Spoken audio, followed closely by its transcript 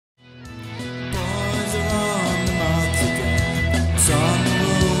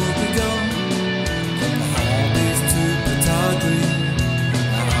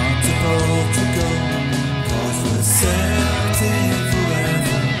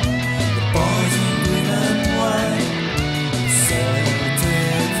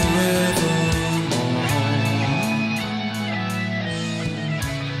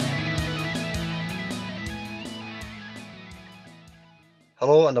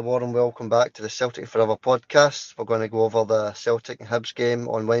and a warm welcome back to the Celtic Forever podcast. We're going to go over the Celtic and Hibs game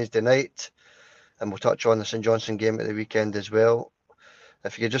on Wednesday night, and we'll touch on the St Johnstone game at the weekend as well.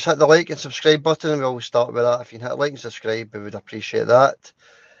 If you could just hit the like and subscribe button, we always start with that. If you can hit like and subscribe, we would appreciate that.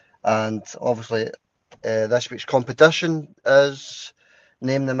 And obviously, this week's competition is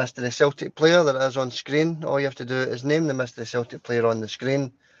name the mystery Celtic player that is on screen. All you have to do is name the mystery Celtic player on the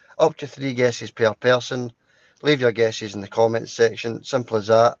screen. Up to 3 guesses per person. Leave your guesses in the comments section. Simple as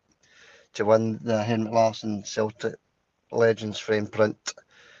that. To win the Henrik Larsson Celtic Legends frame print.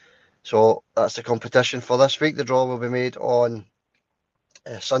 So that's the competition for this week. The draw will be made on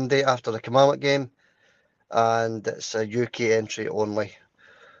Sunday after the Kilmarnock game, and it's a UK entry only.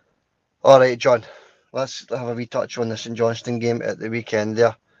 All right, John, let's have a wee touch on the St Johnstone game at the weekend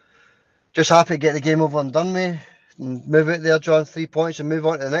there. Just happy to get the game over and done with and move out there, John, 3 points and move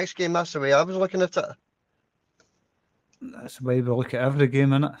on to the next game. That's the way I was looking at it. That's the way we look at every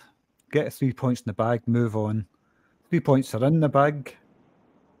game, innit? Get 3 points in the bag, move on. 3 points are in the bag.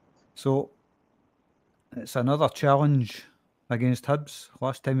 So it's another challenge against Hibs.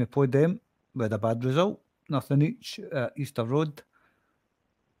 Last time we played them, we had a bad result. Nothing each at Easter Road.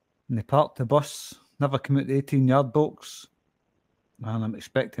 And they parked the bus, never came out the 18-yard box. And I'm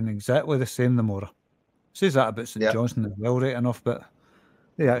expecting exactly the same tomorrow. Says that about St Johnstone as well, right enough, but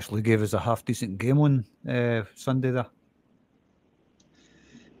they actually gave us a half-decent game on Sunday there.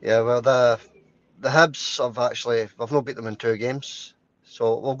 Yeah, well, the Hibs we've not beat them in 2 games.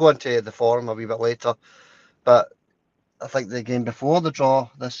 So we'll go into the form a wee bit later. But I think the game before the draw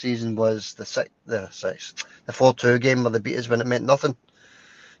this season was the 4-2 game where they beat us when it meant nothing.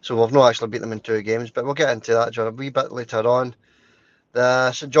 So we've not actually beat them in 2 games, but we'll get into that, John, a wee bit later on.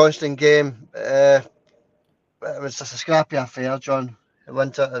 The St Johnstone game, it was just a scrappy affair, John. It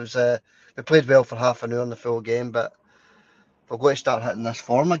was we played well for half an hour in the full game, but we're going to start hitting this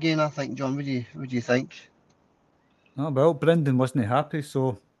form again, I think, John. What do you think? Oh, well, Brendan wasn't happy,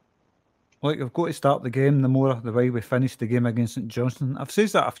 so we've got to start the game the way we finished the game against St Johnstone. I've said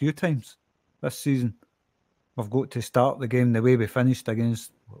that a few times this season. We've got to start the game the way we finished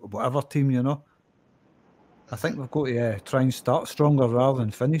against whatever team, you know. I think we've got to try and start stronger rather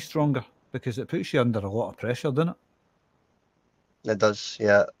than finish stronger, because it puts you under a lot of pressure, doesn't it? It does,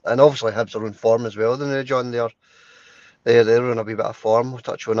 yeah. And obviously Hibs are in form as well, don't they, John? They're in a wee bit of form. We'll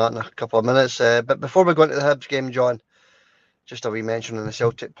touch on that in a couple of minutes. But before we go into the Hibs game, John, just a wee mention on the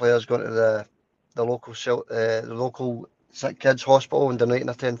Celtic players going to the local sick kids hospital and donating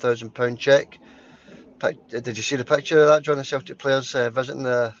a £10,000 cheque. Did you see the picture of that, John? The Celtic players visiting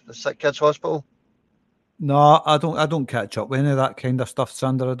the sick kids hospital? No, I don't catch up with any of that kind of stuff,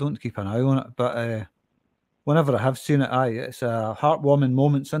 Sander. I don't keep an eye on it. But whenever I have seen it, it's a heartwarming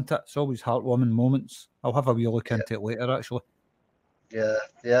moments, isn't it? It's always heartwarming moments. I'll have a wee look into it later, actually. Yeah,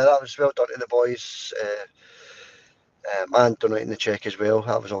 that was well done to the boys. And donating the cheque as well.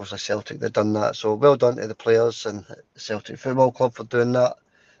 That was obviously Celtic that done that. So well done to the players and the Celtic Football Club for doing that.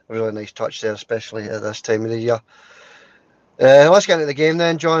 A really nice touch there, especially at this time of the year. Let's get into the game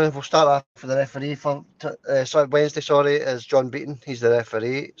then, John. We'll start off with the referee for Wednesday. Is John Beaton. He's the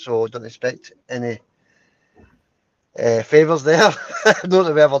referee, so don't expect any favours there. Not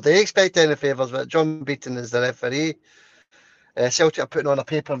that we ever do expect any favours, but John Beaton is the referee. Celtic are putting on a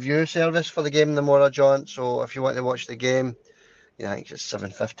pay-per-view service for the game tomorrow, John. So if you want to watch the game, I think it's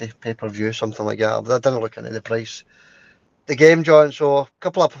 $7.50 pay-per-view, something like that. But I didn't look into the price. The game, John. So a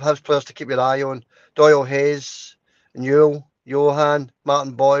couple of Hibs players to keep your eye on: Doyle, Hayes, Newell, Johan,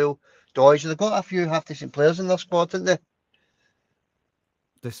 Martin Boyle, Doige. They've got a few half-decent players in their squad, haven't they?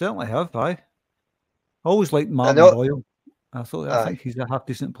 They certainly have, aye. Always liked Martin Boyle. I think he's a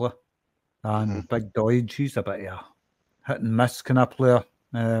half-decent player. And Big Doige, he's a bit of a hit and miss kind of player.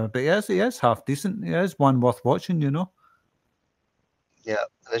 But he is half decent. He is one worth watching, you know. Yeah.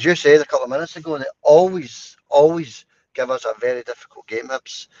 And as you said a couple of minutes ago, they always give us a very difficult game,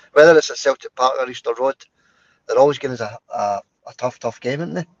 Hibs. Whether it's at Celtic Park or Easter Road, they're always giving us a tough game,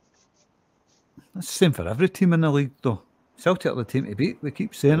 aren't they? That's the same for every team in the league, though. Celtic are the team to beat. We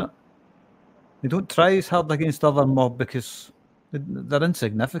keep saying it. They don't try as hard against other mob because they're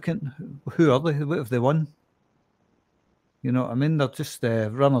insignificant. Who are they? What have they won? You know what I mean? They're just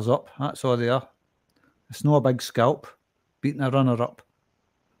runners-up. That's all they are. It's not a big scalp beating a runner-up.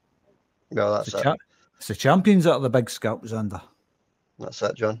 No, that's it. It's the champions that are the big scalps, Xander. That's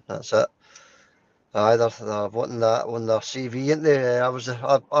it, John. That's it. Aye, they're wanting that on their CV, aren't they? I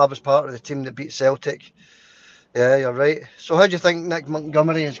was part of the team that beat Celtic. Yeah, you're right. So how do you think Nick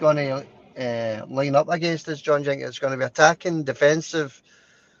Montgomery is going to line up against us, John? Do you think it's going to be attacking, defensive,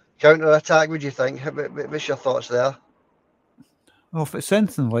 counter-attack? What do you think? What's your thoughts there? Well, if it's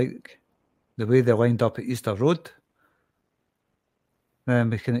anything like the way they lined up at Easter Road, then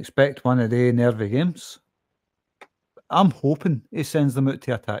we can expect one of the nervy games. I'm hoping he sends them out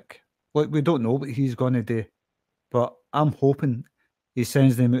to attack. Like, we don't know what he's going to do, but I'm hoping he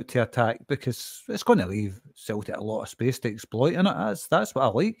sends them out to attack because it's going to leave Celtic a lot of space to exploit in it. That's what I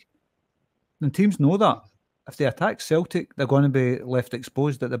like. And teams know that. If they attack Celtic, they're going to be left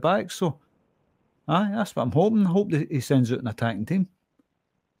exposed at the back. So, that's what I'm hoping. I hope that he sends out an attacking team.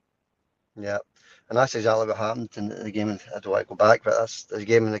 Yeah, and that's exactly what happened in the game. I don't want to go back, but that's the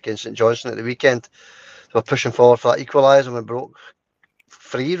game against St Johnstone at the weekend. They were pushing forward for that equaliser and we broke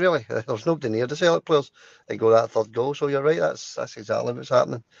free, really. There was nobody near the Celtic players. They go that third goal, so you're right, that's exactly what's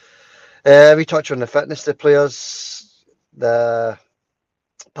happening. We touch on the fitness of the players. The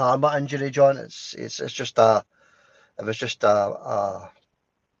Parma injury, John, it was just a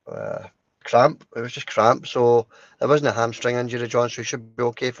cramp. It was just cramp, so it wasn't a hamstring injury, John, so he should be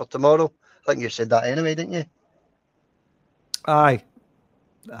okay for tomorrow. I think you said that anyway, didn't you? Aye.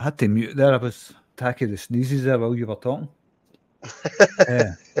 I had to mute there. I was attacking the sneezes there while you were talking.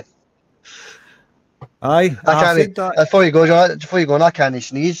 Aye, I said that. Before you go, John, I can't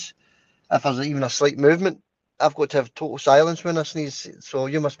sneeze. If there's even a slight movement, I've got to have total silence when I sneeze, so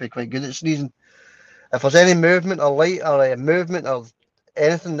you must be quite good at sneezing. If there's any movement or light or a movement or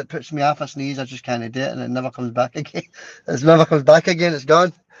anything that puts me off a sneeze, I just can't do it and it never comes back again. It never comes back again, it's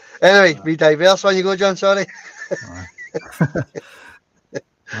gone. Anyway, be diverse when you go, John, sorry.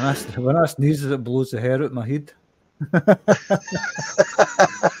 When I sneeze, it blows the hair out my head.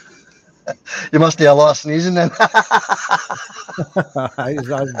 You must do a lot of sneezing then.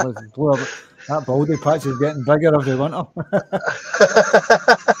 That baldy patch is getting bigger every winter.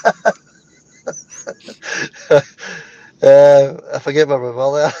 I forget where we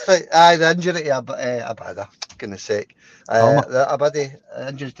were there. The injury to Abada, goodness sake. The Abadi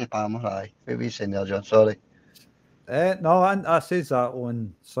injury to Palmer, aye. What were you saying there, John? Sorry. No, I said that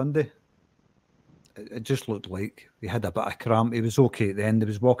on Sunday. It just looked like he had a bit of cramp. He was okay at the end. He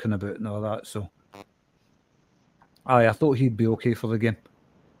was walking about and all that. So, I thought he'd be okay for the game.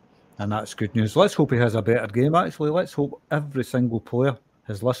 And that's good news. Let's hope he has a better game, actually. Let's hope every single player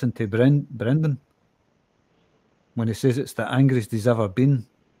has listened to Brendan when he says it's the angriest he's ever been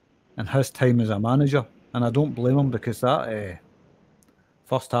in his time as a manager. And I don't blame him because that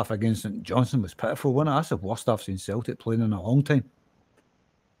first half against St Johnstone was pitiful, wasn't it? That's the worst I've seen Celtic playing in a long time.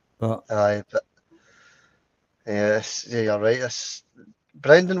 But yes, you're right.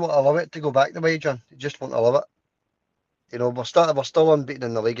 Brendan won't allow it to go back the way, John. He just won't allow it. You know, we're still unbeaten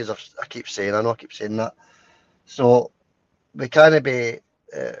in the league, as I keep saying. I know I keep saying that. So we can't be.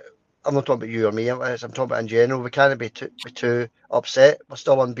 I'm not talking about you or me. I'm talking about in general. We can't be too upset. We're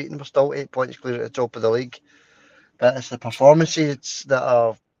still unbeaten. We're still 8 points clear at the top of the league. But it's the performances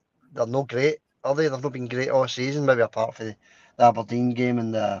that they're not great, are they? They've not been great all season. Maybe apart from the Aberdeen game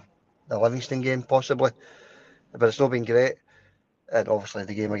and the Livingston game, possibly. But it's not been great. And obviously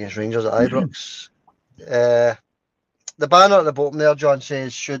the game against Rangers at Ibrox. The banner at the bottom there, John,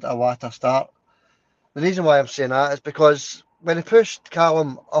 says, should Awata start? The reason why I'm saying that is because when he pushed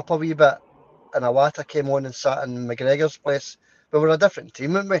Callum up a wee bit and Awata came on and sat in McGregor's place, we were a different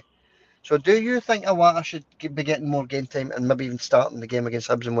team, weren't we? So do you think Awata should be getting more game time and maybe even starting the game against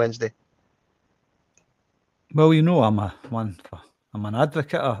Hibs on Wednesday? Well, you know, I'm an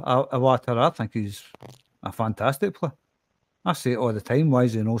advocate of Awata. I think he's a fantastic player. I say it all the time. Why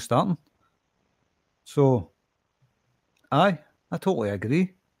is he no starting? So, I totally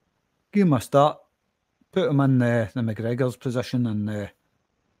agree. Give him a start. Put him in the McGregor's position and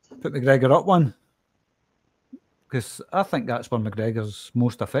put McGregor up one. Because I think that's where McGregor's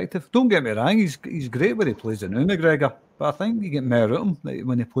most effective. Don't get me wrong, he's great when he plays it now, McGregor. But I think you get more out of him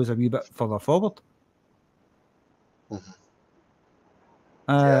when he plays a wee bit further forward. Mm-hmm.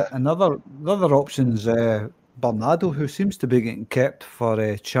 The other option's Bernardo, who seems to be getting kept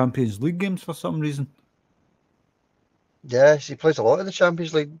for Champions League games for some reason. Yes, he plays a lot in the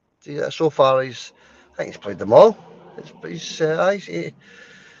Champions League. So far, I think he's played them all. Which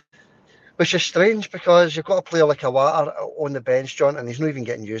is strange because you've got a player like Awata on the bench, John, and he's not even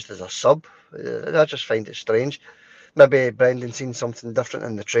getting used as a sub. I just find it strange. Maybe Brendan's seen something different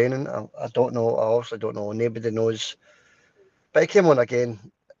in the training. I don't know. I also don't know. Nobody knows. But he came on again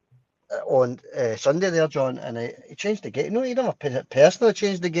on Sunday there, John, and he changed the game. No, he never personally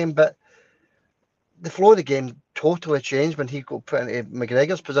changed the game, but the flow of the game totally changed when he got put into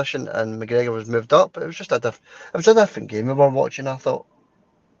McGregor's position and McGregor was moved up. It was just it was a different game we were watching, I thought.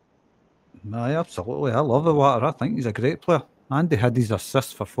 Aye, absolutely. I love Awata. I think he's a great player. And he had his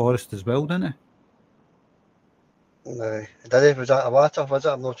assists for Forest as well, didn't he? No, did he? Was that a water? Was it?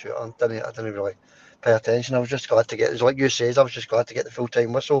 I'm not sure. I didn't really pay attention. I was just glad to get, like you says, I was just glad to get the full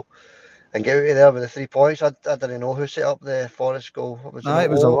time whistle and get out of there with the 3 points. I didn't know who set up the Forest goal. Was it Aye, not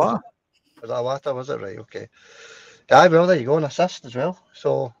it was a all? lot. Was that a water? Was it right? Okay. Aye, well, there you go, an assist as well.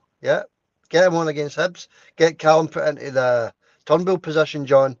 So, yeah, get him on against Hibs. Get Callum put into the Turnbull position,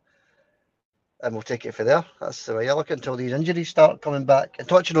 John, and we'll take it for there. That's the way I look until these injuries start coming back. And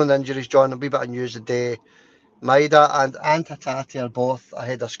touching on the injuries, John, a wee bit of news today. Maida and Hatate are both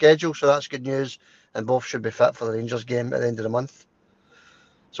ahead of schedule, so that's good news. And both should be fit for the Rangers game at the end of the month.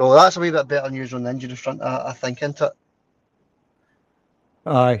 So that's a wee bit better news on the injury front, I think, isn't it?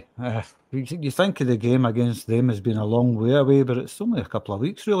 Aye. You think of the game against them has been a long way away, but it's only a couple of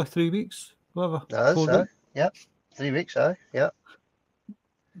weeks, really, 3 weeks, whatever. That is, 4 weeks. Yep. 3 weeks, Yep.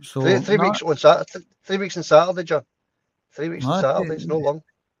 Three, So, three weeks on Saturday. 3 weeks on Saturday, John. 3 weeks on aye, Saturday. It's no long.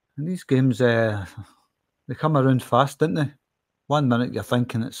 these games, they come around fast, don't they? 1 minute you're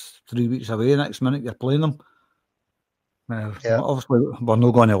thinking it's 3 weeks away, next minute you're playing them. Yeah. Obviously, we're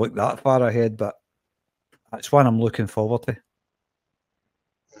not going to look that far ahead, but it's one I'm looking forward to.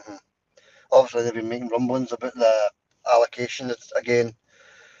 Mm-hmm. Obviously, they've been making rumblings about the allocation again.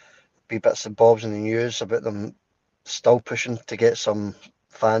 Be bits and bobs in the news about them still pushing to get some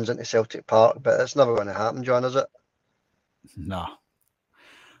fans into Celtic Park, but it's never going to happen, John, is it? Nah.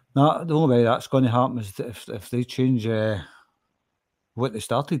 No, the only way that's going to happen is if they change what they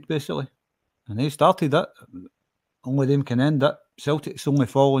started, basically. And they started it. Only them can end it. Celtic's only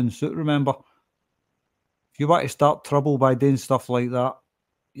following suit, remember. If you want to start trouble by doing stuff like that,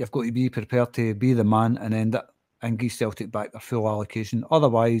 you've got to be prepared to be the man and end it and give Celtic back their full allocation.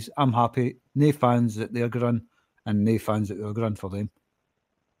 Otherwise, I'm happy. No fans that they're going and no fans that they're going for them.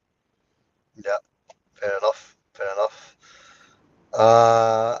 Yeah, fair enough. Fair enough.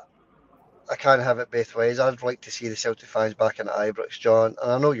 I can't have it both ways. I'd like to see the Celtic fans back in Ibrox, John,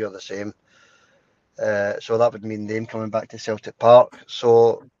 and I know you're the same. So that would mean them coming back to Celtic Park.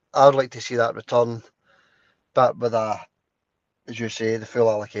 So I'd like to see that return, but with as you say, the full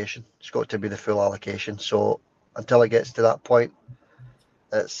allocation. It's got to be the full allocation. So until it gets to that point,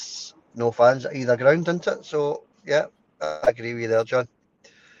 it's no fans at either ground, isn't it? So yeah, I agree with you there, John.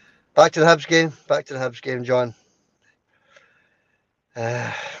 Back to the Hibs game. Back to the Hibs game, John.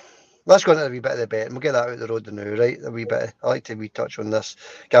 Let's go into a wee bit of the bet, and we'll get that out of the road now, right? A wee bit. I like to touch on this.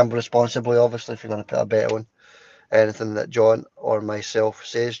 Gamble responsibly, obviously, if you're going to put a bet on anything that John or myself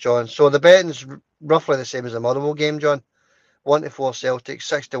says, John. So the betting's roughly the same as the Motherwell game, John. 1-4 Celtic,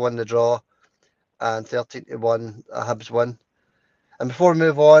 6-1 the draw, and 13-1 a Hibs win. And before we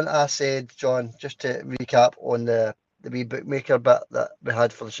move on, I said, John, just to recap on the wee bookmaker bit that we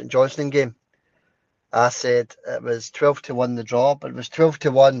had for the St Johnstone game, I said it was 12-1 the draw, but it was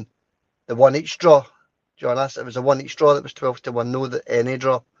 12-1 the one each draw. John asked, it was a one each draw that was 12-1, no any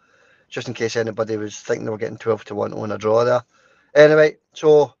draw, just in case anybody was thinking they were getting 12-1 on a draw there. Anyway,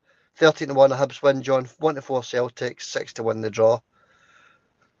 so 13-1 a Hibs win, John. 1-4 Celtic, 6-1 the draw.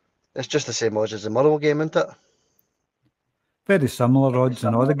 It's just the same odds as the Motherwell game, isn't it? Very similar odds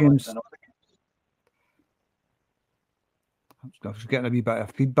in all the games. I was getting a wee bit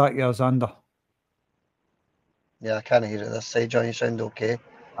of feedback here, Xander. Yeah, I can't hear it this side, John. You sound okay.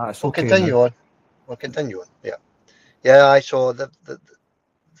 It's We'll okay continue now. on. We'll continue on. Yeah. Yeah, I saw the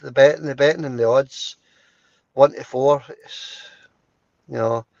betting and the odds 1-4. You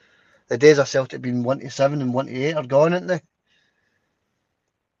know, the days of Celtic being 1-7 and 1-8 are gone, aren't they?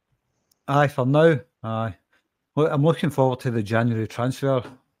 Aye, for now. Aye. Well, I'm looking forward to the January transfer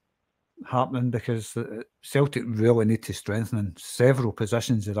happening because Celtic really need to strengthen several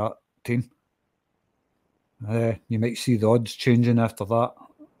positions of that team. You might see the odds changing after that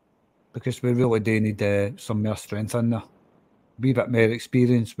because we really do need some more strength in there. A wee bit more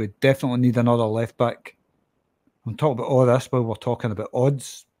experience. We definitely need another left back. I'm talking about all this while we're talking about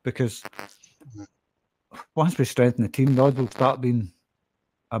odds because once we strengthen the team, the odds will start being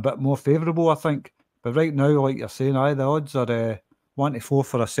a bit more favourable, I think. But right now, like you're saying, the odds are 1-4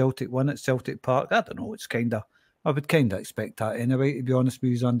 for a Celtic win at Celtic Park. I don't know. I would kind of expect that anyway, to be honest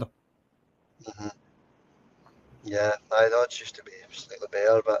with you, Xander. Mm-hmm. Yeah, the odds used to be slightly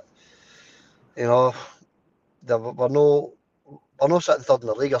better, but you know, we're no sitting third in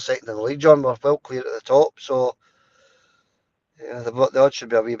the league or second in the league, John. We're well clear at the top, so yeah, the odds should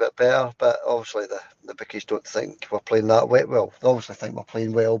be a wee bit better. But obviously, the bookies don't think we're playing that way. Well, they obviously think we're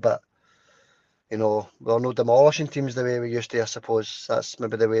playing well, but you know, we're no demolishing teams the way we used to. I suppose that's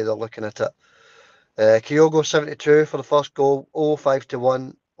maybe the way they're looking at it. Kyogo 72 for the first goal,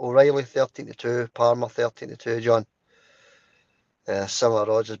 5-1. O'Reilly 13-2, Palmer 13-2, John.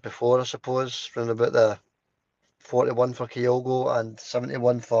 Similar odds as before, I suppose, around about the 41 for Kyogo and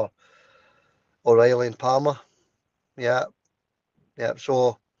 71 for O'Reilly and Palmer. Yeah.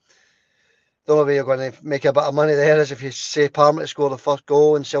 So the only way you're going to make a bit of money there is if you say Palmer to score the first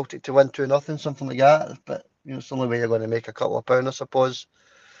goal and Celtic to win 2-0, something like that. But it's the only way you're going to make a couple of pounds, I suppose.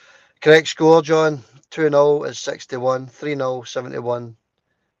 Correct score, John. 2-0 is 61, 3-0 71,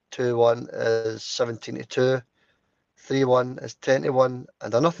 2-1 is 17-2, 3-1 is 10-1,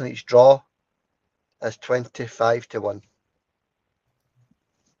 and a nothing each draw is 25-1.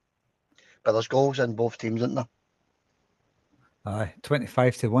 But there's goals in both teams, isn't there? Aye,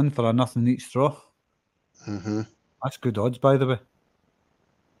 25-1 for a nothing each draw. Mm-hmm. That's good odds, by the way.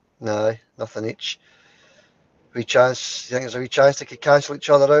 Aye, nothing each. Wee chance, you think there's a wee chance they could cancel each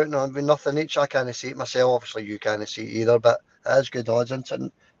other out? No, nothing each. I can't see it myself. Obviously, you can't see it either, but it is good odds, isn't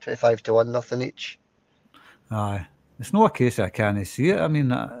it? 25-1, nothing each. Aye, it's not a case I can't see it. I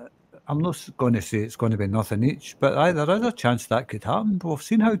mean, I'm not going to say it's going to be nothing each, but aye, there is a chance that could happen. We've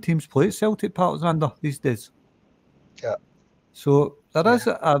seen how teams play at Celtic, Alexander, these days. Yeah. So there is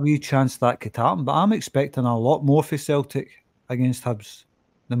a wee chance that could happen, but I'm expecting a lot more for Celtic against Hibs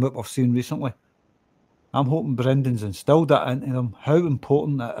than what we've seen recently. I'm hoping Brendan's instilled that into them, how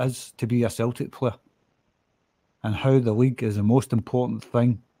important it is to be a Celtic player and how the league is the most important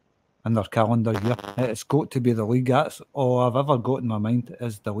thing in their calendar year. It's got to be the league. That's all I've ever got in my mind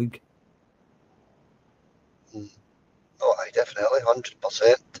is the league. Oh, aye, definitely,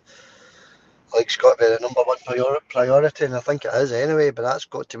 100%. League's got to be the number one priority, and I think it is anyway, but that's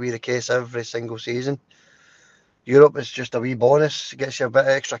got to be the case every single season. Europe is just a wee bonus. It gets you a bit of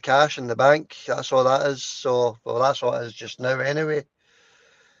extra cash in the bank. That's all that is. So, well, that's what it is just now anyway.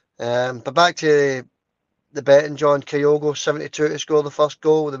 But back to the betting, John. Kyogo, 72 to score the first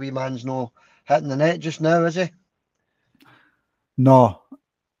goal. The wee man's no hitting the net just now, is he? No.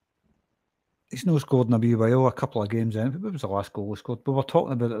 He's not scored in a wee while, a couple of games in. What was the last goal he scored? We were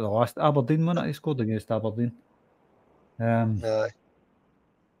talking about it the last Aberdeen, wasn't it? He scored against Aberdeen. Aye.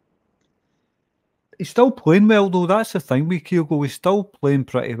 He's still playing well, though. That's the thing with Kyogo. He's still playing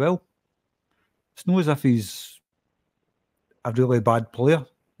pretty well. It's not as if he's a really bad player.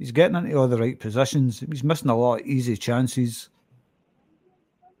 He's getting into all the right positions. He's missing a lot of easy chances.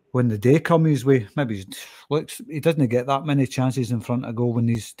 When the day comes his way, maybe he doesn't get that many chances in front of goal when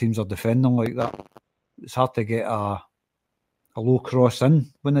these teams are defending like that. It's hard to get a low cross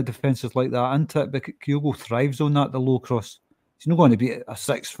in when the defence is like that, isn't it? But Kyogo thrives on that, the low cross. He's not going to be a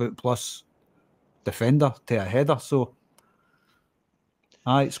 6 foot plus defender to a header, so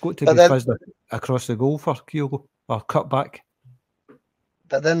it's got to be fizzed across the goal for Kyogo, or cut back.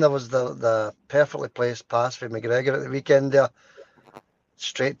 But then there was the perfectly placed pass for McGregor at the weekend there,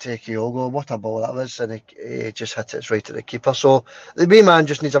 straight to Kyogo. What a ball that was, and he just hit it right at the keeper. So the wee man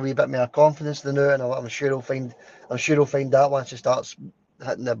just needs a wee bit more confidence than now, and I'm sure he'll find that once he starts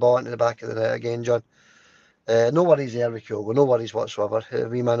hitting the ball into the back of the net again, John. No worries there with Kyogo, no worries whatsoever. The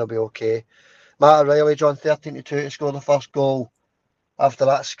wee man will be okay. Matt O'Reilly, John, 13-2 to score the first goal after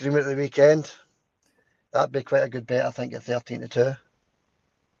that screamer at the weekend. That'd be quite a good bet, I think, at 13-2.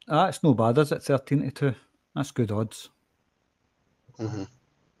 It's no bad, is it? 13-2. That's good odds. Mm-hmm.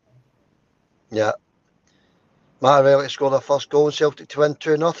 Yeah. Matt O'Reilly to score the first goal and Celtic to win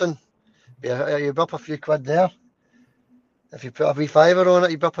 2-0. You'd be up a few quid there. If you put a wee fiver on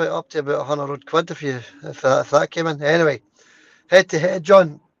it, you'd be up to about 100 quid if that came in. Anyway, head to head,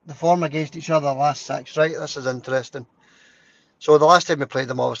 John. The form against each other last 6, right? This is interesting. So the last time we played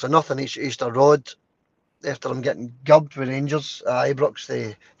them, obviously, nothing Easter Road. After them getting gubbed with Rangers at Ibrox,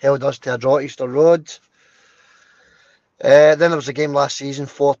 they held us to a draw at Easter Road. Then there was a game last season,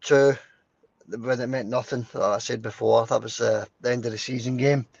 4-2, when it meant nothing, like I said before. That was the end of the season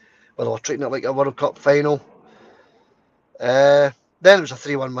game, where they were treating it like a World Cup final. Then it was a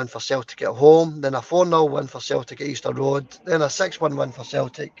 3-1 win for Celtic at home, then a 4-0 win for Celtic at Easter Road, then a 6-1 win for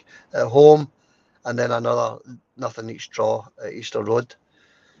Celtic at home, and then another nothing each draw at Easter Road.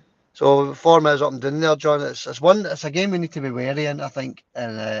 So form is up and down there, John. It's a game we need to be wary in, I think,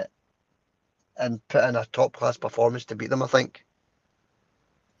 and put in a top class performance to beat them, I think.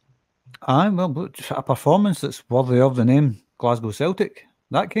 Well, a performance that's worthy of the name Glasgow Celtic.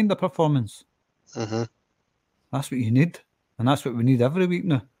 That kind of performance. Mm-hmm. That's what you need. And that's what we need every week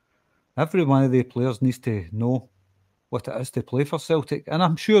now. Every one of the players needs to know what it is to play for Celtic. And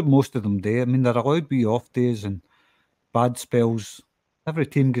I'm sure most of them do. I mean, they're allowed wee off days and bad spells. Every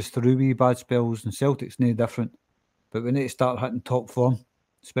team goes through wee bad spells, and Celtic's no different. But we need to start hitting top form,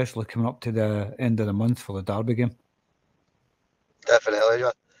 especially coming up to the end of the month for the Derby game. Definitely,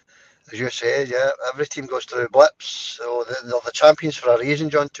 yeah. As you say, yeah, every team goes through blips. So they're the champions for a reason,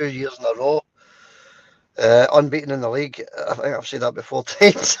 John, 2 years in a row. Unbeaten in the league. I think I've said that before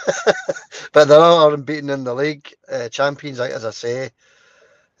times. But they are unbeaten in the league. Champions, as I say.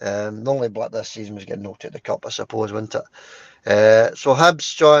 The only blip this season was getting knocked out of the cup, I suppose, wasn't it? So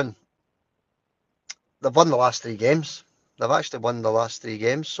Hibs, John, they've won the last 3 games. They've actually won the last 3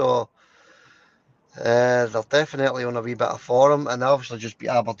 games, so they're definitely on a wee bit of form, and they obviously just beat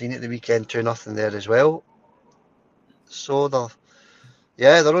Aberdeen at the weekend 2-0 there as well. So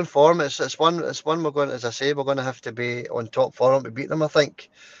they're on form. It's one we're going, as I say, we're going to have to be on top for them to beat them, I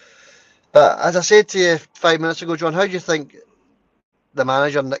think. But as I said to you 5 minutes ago, John, how do you think the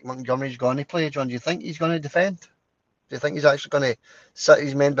manager Nick Montgomery's going to play, John? Do you think he's going to defend? Do you think he's actually going to sit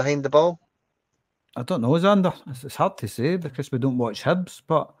his men behind the ball? I don't know, Xander. It's hard to say because we don't watch Hibs,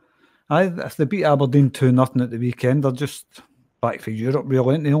 but if they beat Aberdeen 2-0 at the weekend, they're just back for Europe,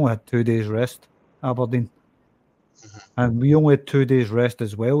 really. They only had 2 days rest, Aberdeen. And we only had 2 days rest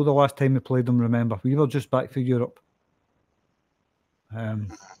as well the last time we played them, remember. We were just back for Europe.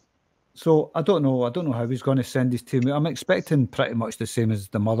 So I don't know how he's going to send his team. I'm expecting pretty much the same as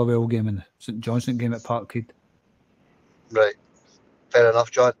the Motherwell game and the St Johnstone game at Parkhead. Right. Fair enough,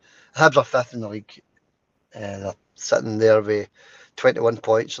 John. Hibs are 5th in the league. They're sitting there with 21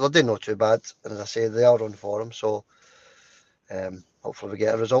 points, so they're doing not too bad. And as I say, they are on form, so hopefully we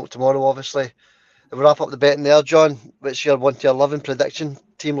get a result tomorrow, obviously. We'll wrap up the betting there, John. What's your 1-11 prediction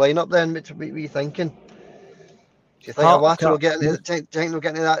team lineup then? What are you thinking? Do you think Awata will get into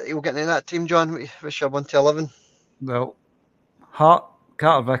that? He'll get into that team, John. What's your 1-11? Well, Hart,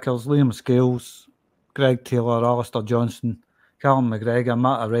 Carter Vickers, Liam Scales, Greg Taylor, Alistair Johnston, Callum McGregor,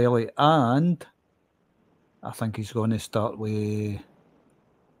 Matt O'Reilly, and I think he's going to start with.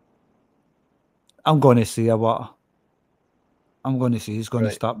 I'm going to say Awata. I'm going to say he's going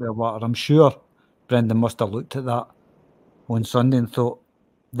to start with Awata. I'm sure Brendan must have looked at that on Sunday and thought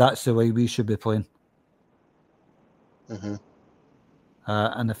that's the way we should be playing. Mm-hmm.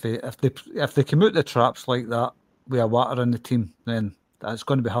 And if they come out the traps like that with Awata in the team, then it's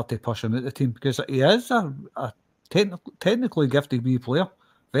going to be hard to push him out the team because he is a technically gifted wee player,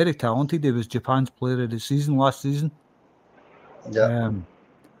 very talented. He was Japan's player of the season last season. Yeah.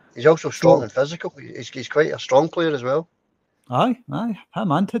 He's also strong and physical. He's quite a strong player as well. Aye.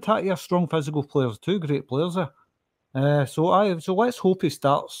 Him and Tatati are strong physical players too. Great players there. So let's hope he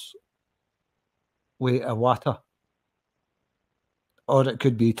starts with Awata, or it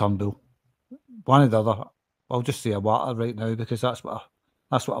could be Turnbull. One or the other. I'll just say Awata right now because that's what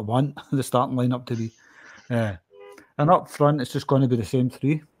I want the starting lineup to be. And up front, it's just going to be the same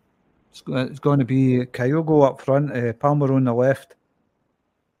 3. It's going to be Kyogo up front, Palmer on the left.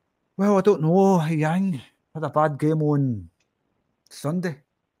 Well, I don't know. Yang had a bad game on Sunday.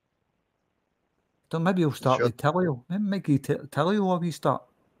 Maybe he'll start with Tillio. Maybe make Tillio a wee start.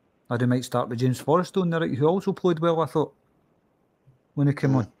 Or he might start with James Forrest on the right, who also played well, I thought, when he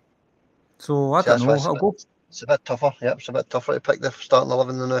came on. So I don't know. It's a bit tougher. Yep, it's a bit tougher to pick the starting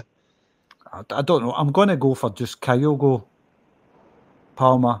 11 than now. I don't know. I'm going to go for just Kyogo,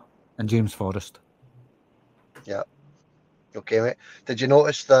 Palmer, and James Forrest. Yeah. Okay, mate. Did you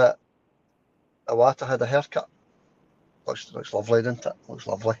notice that Awata had a haircut? Looks lovely, didn't it? Looks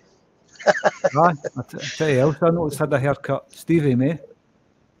lovely. Aye, I tell you else I noticed had a haircut. Stevie May.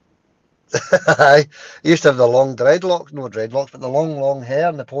 He used to have the long dreadlocks, but the long hair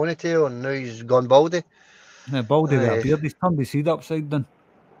and the ponytail, and now he's gone baldy. Yeah, baldy with a beard. He's turned his head upside down.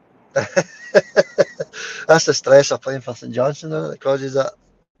 That's the stress of playing for St Johnstone that causes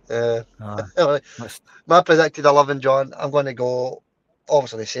that. My predicted 11, John. I'm going to go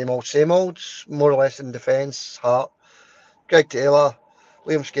obviously the same old, more or less in defence. Hart, Greg Taylor,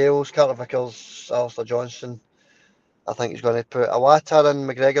 Liam Scales, Carter Vickers, Alistair Johnston. I think he's going to put Awata in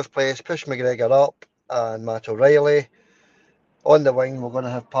McGregor's place, push McGregor up, and Matt O'Reilly. On the wing, we're going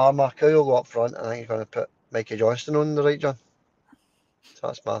to have Palmer. Kyle will go up front, and I think he's going to put Mikey Johnston on the right, John. So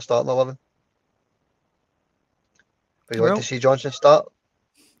that's my starting 11. Would you like to see Johnston start?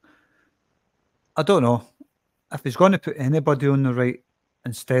 I don't know. If he's going to put anybody on the right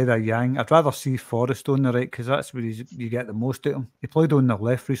instead of Yang, I'd rather see Forrest on the right because that's where you get the most out of him. He played on the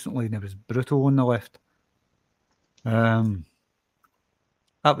left recently and he was brutal on the left. That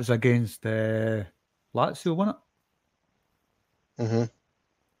was against Lazio, wasn't it? Mm-hmm.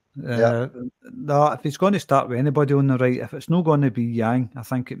 No, if he's going to start with anybody on the right, if it's not going to be Yang, I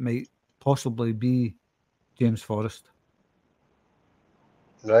think it might possibly be James Forrest.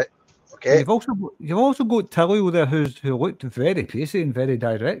 Right. Okay. You've also got Tillio there who looked very pacey and very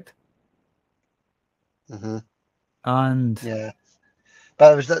direct. Mm-hmm. And yeah,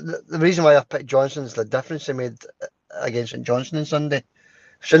 but it was the reason why I picked Johnson is the difference he made against St Johnstone on Sunday.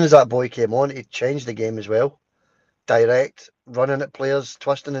 As soon as that boy came on, he changed the game as well. Direct, running at players,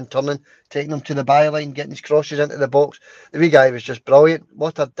 twisting and turning, taking them to the byline, getting his crosses into the box. The wee guy was just brilliant.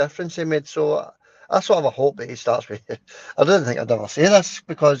 What a difference he made. So I sort of hope that he starts with. I didn't think I'd ever say this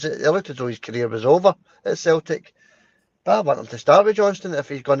because it looked as though his career was over at Celtic. But I want him to start with Johnston if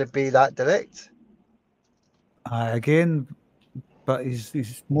he's going to be that direct. Again, but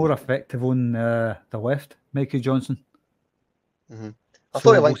he's more effective on the left, Mikey Johnson. Mm-hmm. I So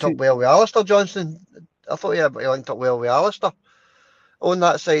thought he we'll linked see. up well with Alistair Johnston. I thought he linked up well with Alistair on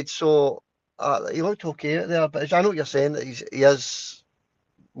that side. So he looked okay out there. But I know what you're saying, that he is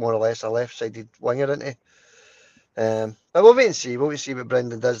more or less a left-sided winger, isn't he? But we'll wait and see. We'll wait and see what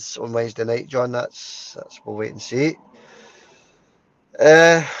Brendan does on Wednesday night, John. That's we'll wait and see.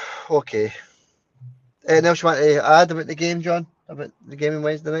 Okay. Anything else you want to add about the game, John? About the game on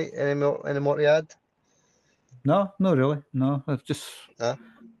Wednesday night? Any more to add? No, not really. No, I've just No?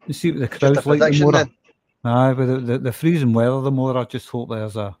 you see what the Just a crowd's like. The prediction more, then. aye, with the freezing weather, the more I just hope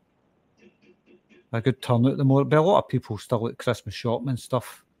there's a good turnout. The more, but a lot of people still at Christmas shopping and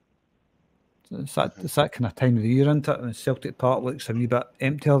stuff. It's that kind of time of the year, isn't it? And Celtic Park looks a wee bit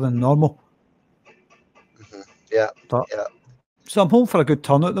emptier than normal. Yeah. But Yeah. so I'm hoping for a good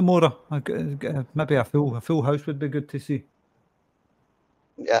turnout. The more, maybe a full house would be good to see.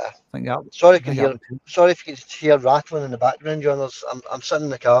 Yeah. I think that. Sorry if you can hear rattling in the background, John. I'm sitting in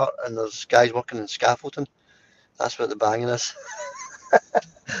the car and there's guys working in scaffolding. That's what the banging is.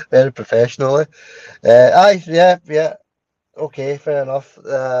 Very professionally. Yeah. Okay, fair enough.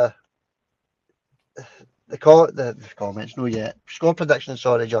 The comments, no yet. Score prediction,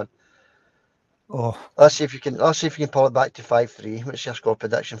 sorry, John. Oh, Let's see if you can pull it back to 5-3. What's your score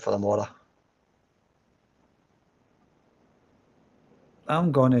prediction for the Mora?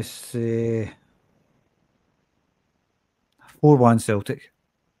 I'm gonna say 4-1 Celtic.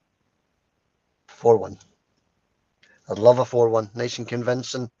 4-1. I'd love a 4-1. Nice and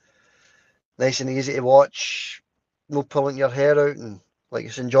convincing. Nice and easy to watch. No pulling your hair out, and like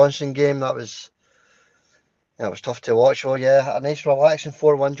the St Johnstone game, that was tough to watch. Oh yeah, a nice relaxing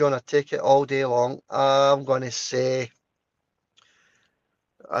 4-1, John. I'd take it all day long. I'm going to say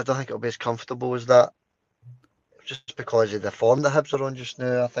I don't think it'll be as comfortable as that, just because of the form that Hibs are on just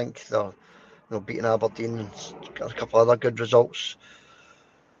now. I think they're beating Aberdeen and got a couple other good results.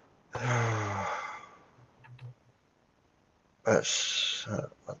 It's I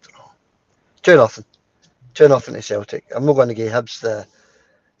don't know. 2-0. 2-0 to Celtic. I'm not going to give Hibs the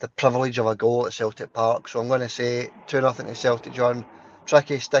privilege of a goal at Celtic Park, so I'm going to say 2-0 to Celtic, John.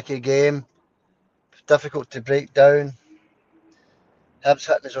 Tricky, sticky game. Difficult to break down. Hibs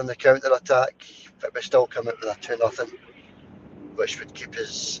hitting us on the counter attack, but we still come out with a 2-0, which would keep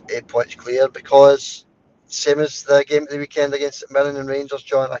us 8 points clear. Because same as the game of the weekend against St Mirren and Rangers,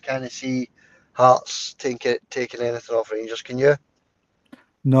 John, I can't see Hearts taking anything off Rangers. Can you?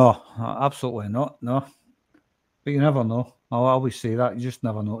 No, absolutely not. No, but you never know. I'll always say that. You just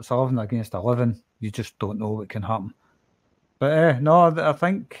never know. It's 11 against 11. You just don't know what can happen. But no, I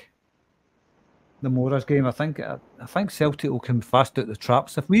think the Moras game. I think Celtic will come fast out the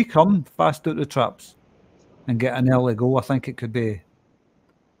traps. If we come fast out the traps and get an early goal, I think it could be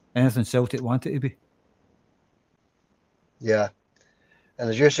anything Celtic want it to be. Yeah. And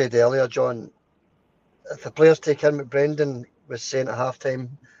as you said earlier, John, if the players take in what Brendan was saying at halftime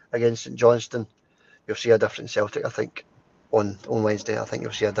against St Johnstone, you'll see a different Celtic, I think, on Wednesday. I think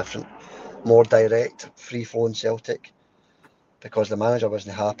you'll see a different, more direct, free-flowing Celtic, because the manager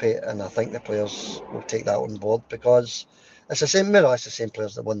wasn't happy, and I think the players will take that on board, because it's the same, more or less the same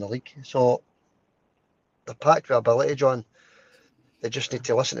players that won the league. So they're packed with ability, John. They just need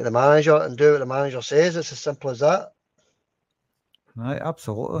to listen to the manager and do what the manager says. It's as simple as that. Right,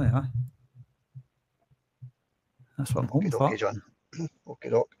 absolutely. Yeah. That's what I'm hoping for. Okay, John. Okay,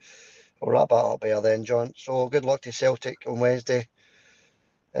 doc. We'll wrap that up here then, John. So good luck to Celtic on Wednesday.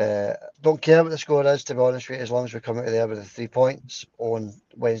 Don't care what the score is, to be honest with you, as long as we come out of there with the 3 points on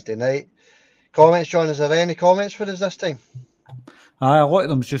Wednesday night. Comments, John? Is there any comments for us this time? A lot of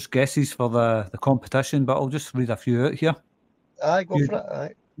them's just guesses for the competition, but I'll just read a few out here. Aye, go for it.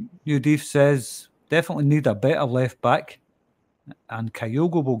 Aye. Udif says, definitely need a better left back, and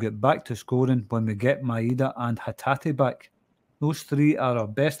Kyogo will get back to scoring when we get Maeda and Hatate back. Those three are our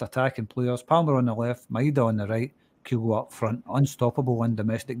best attacking players. Palmer on the left, Maeda on the right, Kyogo up front. Unstoppable in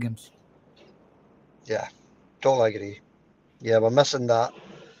domestic games. Yeah, totally agree. Yeah, we're missing that,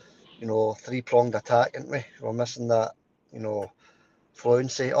 three-pronged attack, aren't we? We're missing that,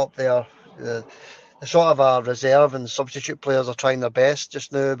 fluency up there. The sort of our reserve and substitute players are trying their best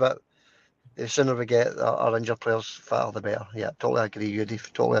just now, but The sooner we get our injured players fitter, the better. Yeah, totally agree, Judy.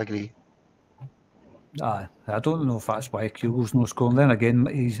 Totally agree. I don't know if that's why Kyogo's no scoring. Then again,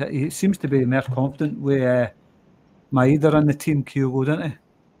 he seems to be more confident with Maeda in the team, Kyogo, doesn't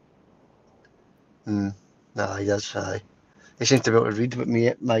he? Nah, he does. He seems to be able to read what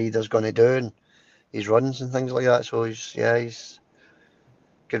Maeda's going to do and his runs and things like that. So he's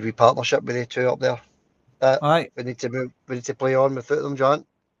good wee partnership with the two up there. Aye. We need to play on without them, John.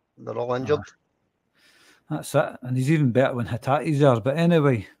 They're all injured. That's it. And he's even better when Hitate's there. But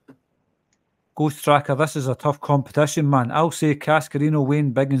anyway, Ghost Tracker, this is a tough competition, man. I'll say Cascarino,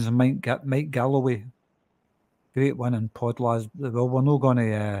 Wayne Biggins and Mike Galloway. Great winning pod, lads. Well, we're not going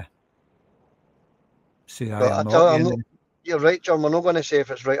to say I am not. You're right, John. We're not going to say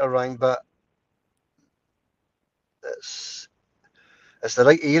if it's right or wrong, but it's the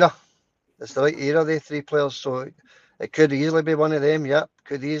right era. It's the right era, they three players. So it could easily be one of them. Yep,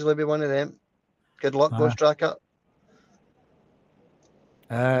 could easily be one of them. Good luck, Ghost Tracker.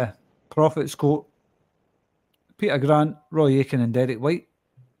 Profits quote Peter Grant, Roy Aiken, and Derek White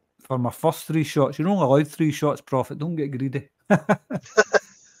for my first 3 shots. You're only allowed 3 shots, Profit. Don't get greedy.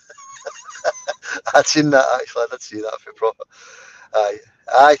 I'd seen that actually. I did see that for Profit.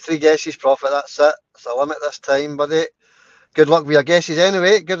 Aye, 3 guesses, Profit. That's it. It's a limit this time, buddy. Good luck with your guesses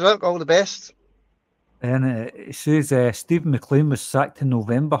anyway. Good luck. All the best. And it says Stephen McLean was sacked in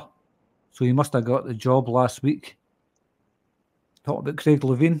November, so he must have got the job last week. Talk about Craig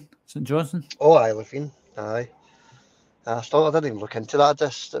Levein, St Johnstone. Oh, aye, Levein. Aye. I didn't even look into that.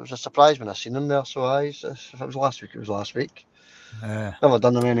 It was a surprise when I seen him there. So aye, if it was last week, it was last week. Never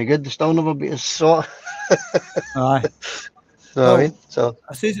done them any good. They still never beat us. So aye. Well, I mean? So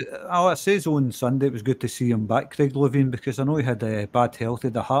it says on Sunday it was good to see him back, Craig Levein, because I know he had bad health, he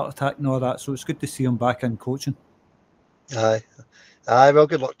had a heart attack and all that. So it's good to see him back in coaching. Aye. Well,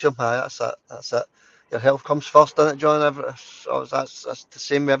 good luck to him. Aye, that's it. Your health comes first, doesn't it, John? That's the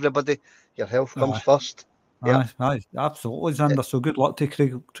same with everybody. Your health comes first. Aye, absolutely, Xander. So good luck to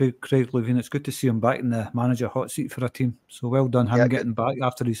Craig Levein. It's good to see him back in the manager hot seat for a team. So well done him getting back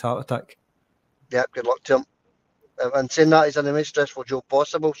after his heart attack. Yeah, good luck to him. And saying that, he's in the most stressful job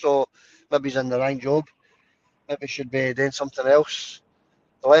possible. So maybe he's in the wrong job. Maybe he should be doing something else.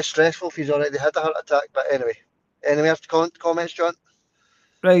 The less stressful if he's already had a heart attack. But anyway, any more comments, John?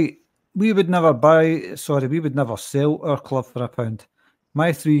 Right. We would never sell our club for £1.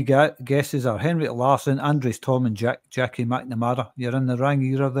 My 3 guesses are Henrik Larsson, Andres Tom and Jackie McNamara. You're in the wrong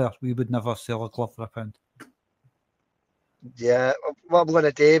era there. We would never sell a club for £1. Yeah, what I'm going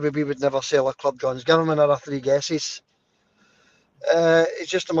to do, we would never sell a club, John's. Give him another 3 guesses.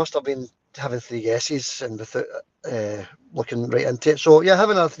 It's just must have been having 3 guesses and without looking right into it. So yeah, have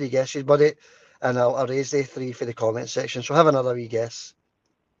another 3 guesses, buddy, and I'll raise the 3 for the comment section. So have another wee guess.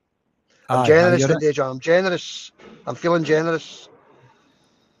 I'm generous today, John. I'm generous. I'm feeling generous.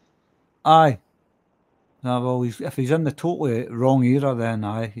 Aye. No, well, if he's in the totally wrong era, then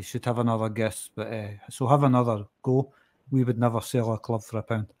aye, he should have another guess. But so have another go. We would never sell a club for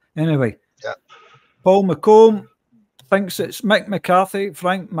 £1. Anyway, Paul McComb thinks it's Mick McCarthy,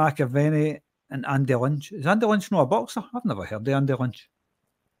 Frank McAvenny, and Andy Lynch. Is Andy Lynch not a boxer? I've never heard of Andy Lynch.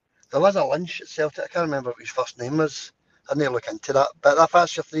 There was a Lynch at Celtic. I can't remember what his first name was. I need to look into that. But if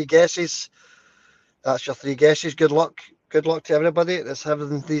that's your 3 guesses, that's your 3 guesses. Good luck. Good luck to everybody that's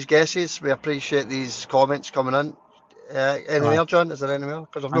having these guesses. We appreciate these comments coming in. Any more, John? Is there any more?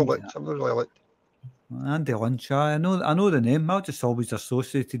 Because I've not looked. I've not really looked. Andy Lynch, I know the name. I just always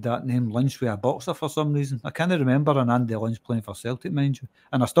associated that name Lynch with a boxer for some reason. I can't remember an Andy Lynch playing for Celtic, mind you.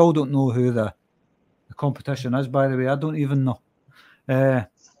 And I still don't know who the competition is, by the way. I don't even know.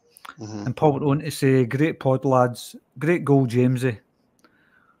 And Paul went on to say, great pod, lads. Great goal, Jamesy.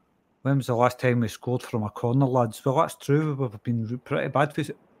 When was the last time we scored from a corner, lads? Well, that's true. We've been pretty bad for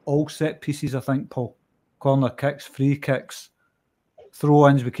all set pieces, I think, Paul. Corner kicks, free kicks,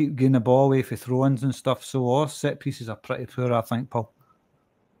 throw-ins. We keep getting the ball away for throw-ins and stuff. So all set pieces are pretty poor, I think, Paul.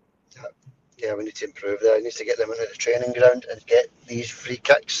 Yeah, we need to improve there. We need to get them into the training ground and get these free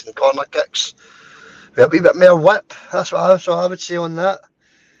kicks and corner kicks with a wee bit more whip. That's what I would say on that.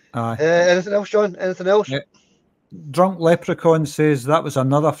 Anything else, John? Anything else? Yeah. Drunk Leprechaun says that was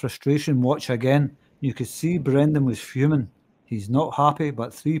another frustration watch again. You could see Brendan was fuming. He's not happy,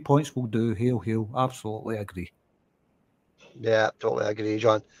 but 3 points will do. Hail, hail. Absolutely agree. Yeah, totally agree,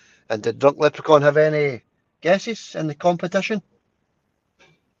 John. And did Drunk Leprechaun have any guesses in the competition?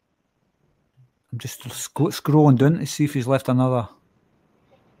 I'm just scrolling down to see if he's left another.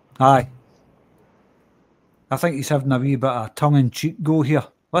 Aye. I think he's having a wee bit of tongue-in-cheek go here.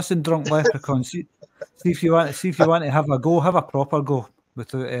 Listen, Drunk Leprechaun, see if you want to have a go, have a proper go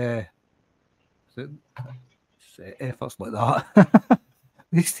without Efforts like that.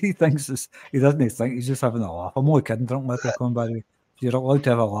 He thinks he doesn't think he's just having a laugh. I'm only kidding, drunk leprechaun, by the way. You're allowed to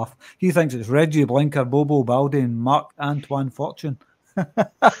have a laugh. He thinks it's Reggie Blinker, Bobo Baldi, and Mark Antoine Fortune.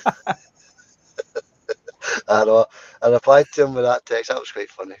 I know. I replied to him with that text. That was quite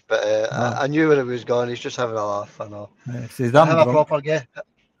funny. But I knew where he was going. He's just having a laugh. I know. Says, I'm have drunk. a proper guess.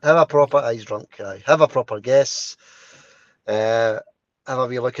 Have a proper. He's drunk. Have a proper guess. Have a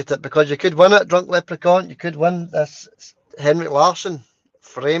wee look at it, because you could win it, Drunk Leprechaun. You could win this Henrik Larsson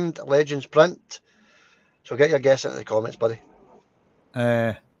framed Legends print. So get your guess into the comments, buddy.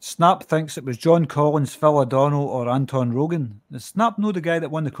 Snap thinks it was John Collins, Phil O'Donnell, or Anton Rogan. Is Snap know the guy that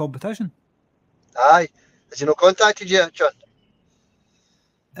won the competition? Aye. Has he not contacted you, John?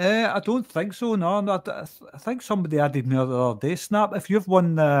 I don't think so, no. I think somebody added me the other day. Snap, if you've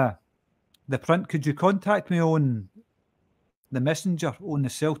won the print, could you contact me on the messenger on the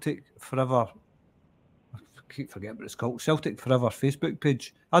Celtic Forever? I keep forgetting what it's called. Celtic Forever Facebook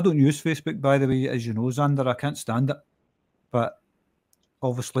page. I don't use Facebook, by the way, as you know, Xander. I can't stand it. But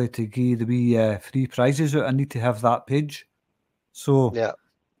obviously, to give the wee free prizes out, I need to have that page. So, yeah.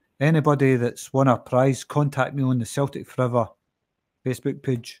 Anybody that's won a prize, contact me on the Celtic Forever Facebook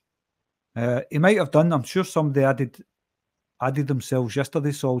page. He might have done. I'm sure somebody added themselves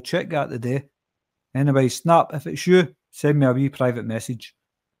yesterday, so I'll check that today. Anyway, Snap, if it's you, send me a wee private message.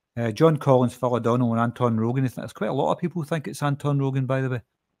 John Collins, Phil O'Donnell, and Anton Rogan. There's quite a lot of people think it's Anton Rogan, by the way.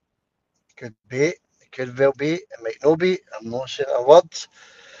 Could be. It could well be. It might not be. I'm not saying a word.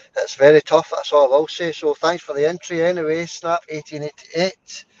 It's very tough. That's all I will say. So thanks for the entry anyway. Snap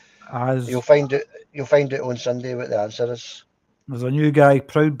 1888. You'll find it on Sunday what the answer is. There's a new guy,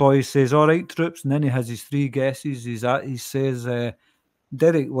 Proud Boy, says, all right, troops, and then he has his three guesses. He says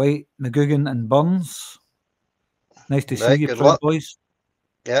Derek White, McGugan, and Burns. Nice to see you, Proud luck. Boys.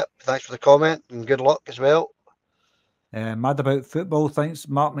 Yep, thanks for the comment, and good luck as well. Mad About Football, thanks,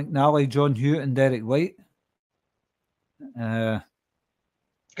 Mark McNally, John Hewitt, and Derek White.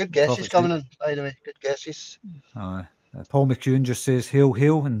 Good guesses coming in, by the way. Good guesses. Paul McCune just says, hail,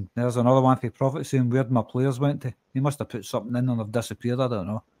 hail, and there's another one for Prophet saying, where'd my players went to? He must have put something in and they've disappeared, I don't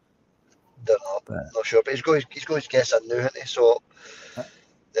know. Not sure, but he's got his guess in now, hasn't he? So,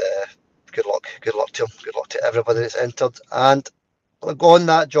 good luck to him. Good luck to everybody that's entered. And we'll go on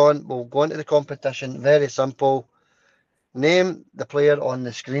that, John. We'll go into the competition. Very simple. Name the player on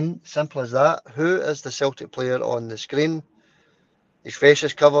the screen. Simple as that. Who is the Celtic player on the screen? His face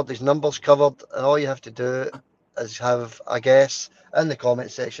is covered, his number's covered, and all you have to do is have a guess in the comment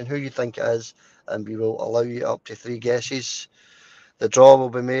section who you think it is, and we will allow you up to 3 guesses. The draw will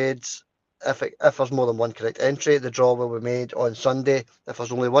be made if there's more than one correct entry. The draw will be made on Sunday. If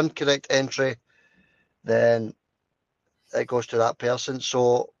there's only one correct entry, then it goes to that person.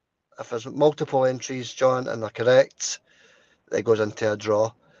 So if there's multiple entries, John, and they're correct, it goes into a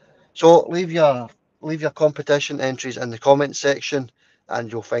draw. So leave your competition entries in the comment section,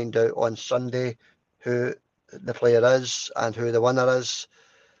 and you'll find out on Sunday who the player is and who the winner is.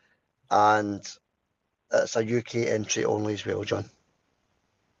 And it's a UK entry only as well, John.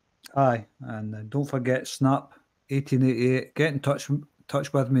 Aye, and don't forget Snap 1888. Get in touch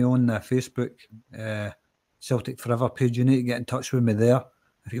with me on the Facebook Celtic Forever page. You need to get in touch with me there.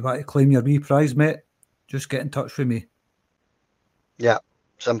 If you want to claim your wee prize, mate, just get in touch with me. Yeah,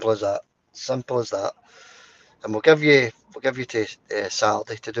 simple as that. Simple as that. And we'll give you to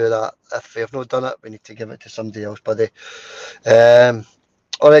Saturday to do that. If we have not done it, we need to give it to somebody else, buddy.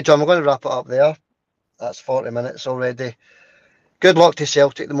 All right, John, we're going to wrap it up there. That's 40 minutes already. Good luck to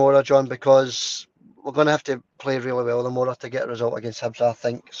Celtic tomorrow, John, because we're going to have to play really well tomorrow to get a result against Hibs, I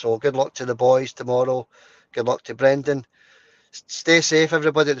think. So good luck to the boys tomorrow. Good luck to Brendan. Stay safe,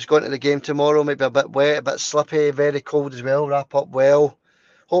 everybody that's going to the game tomorrow. Maybe a bit wet, a bit slippy, very cold as well. Wrap up well.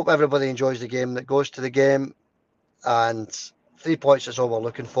 Hope everybody enjoys the game that goes to the game. And 3 points is all we're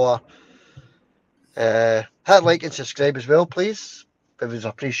looking for. Hit like and subscribe as well, please. We would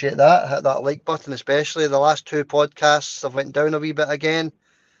appreciate that. Hit that like button, especially. The last 2 podcasts have went down a wee bit again.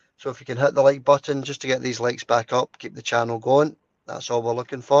 So if you can hit the like button just to get these likes back up, keep the channel going. That's all we're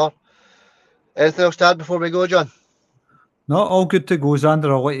looking for. Anything else to add before we go, John? No, all good to go,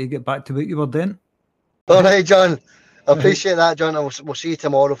 Xander. I'll let you get back to what you were doing. All right, John. I appreciate that, John. And we'll see you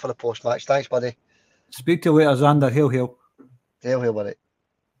tomorrow for the post-match. Thanks, buddy. Speak to you later, Xander. Hail, hail. Hail, hail, buddy.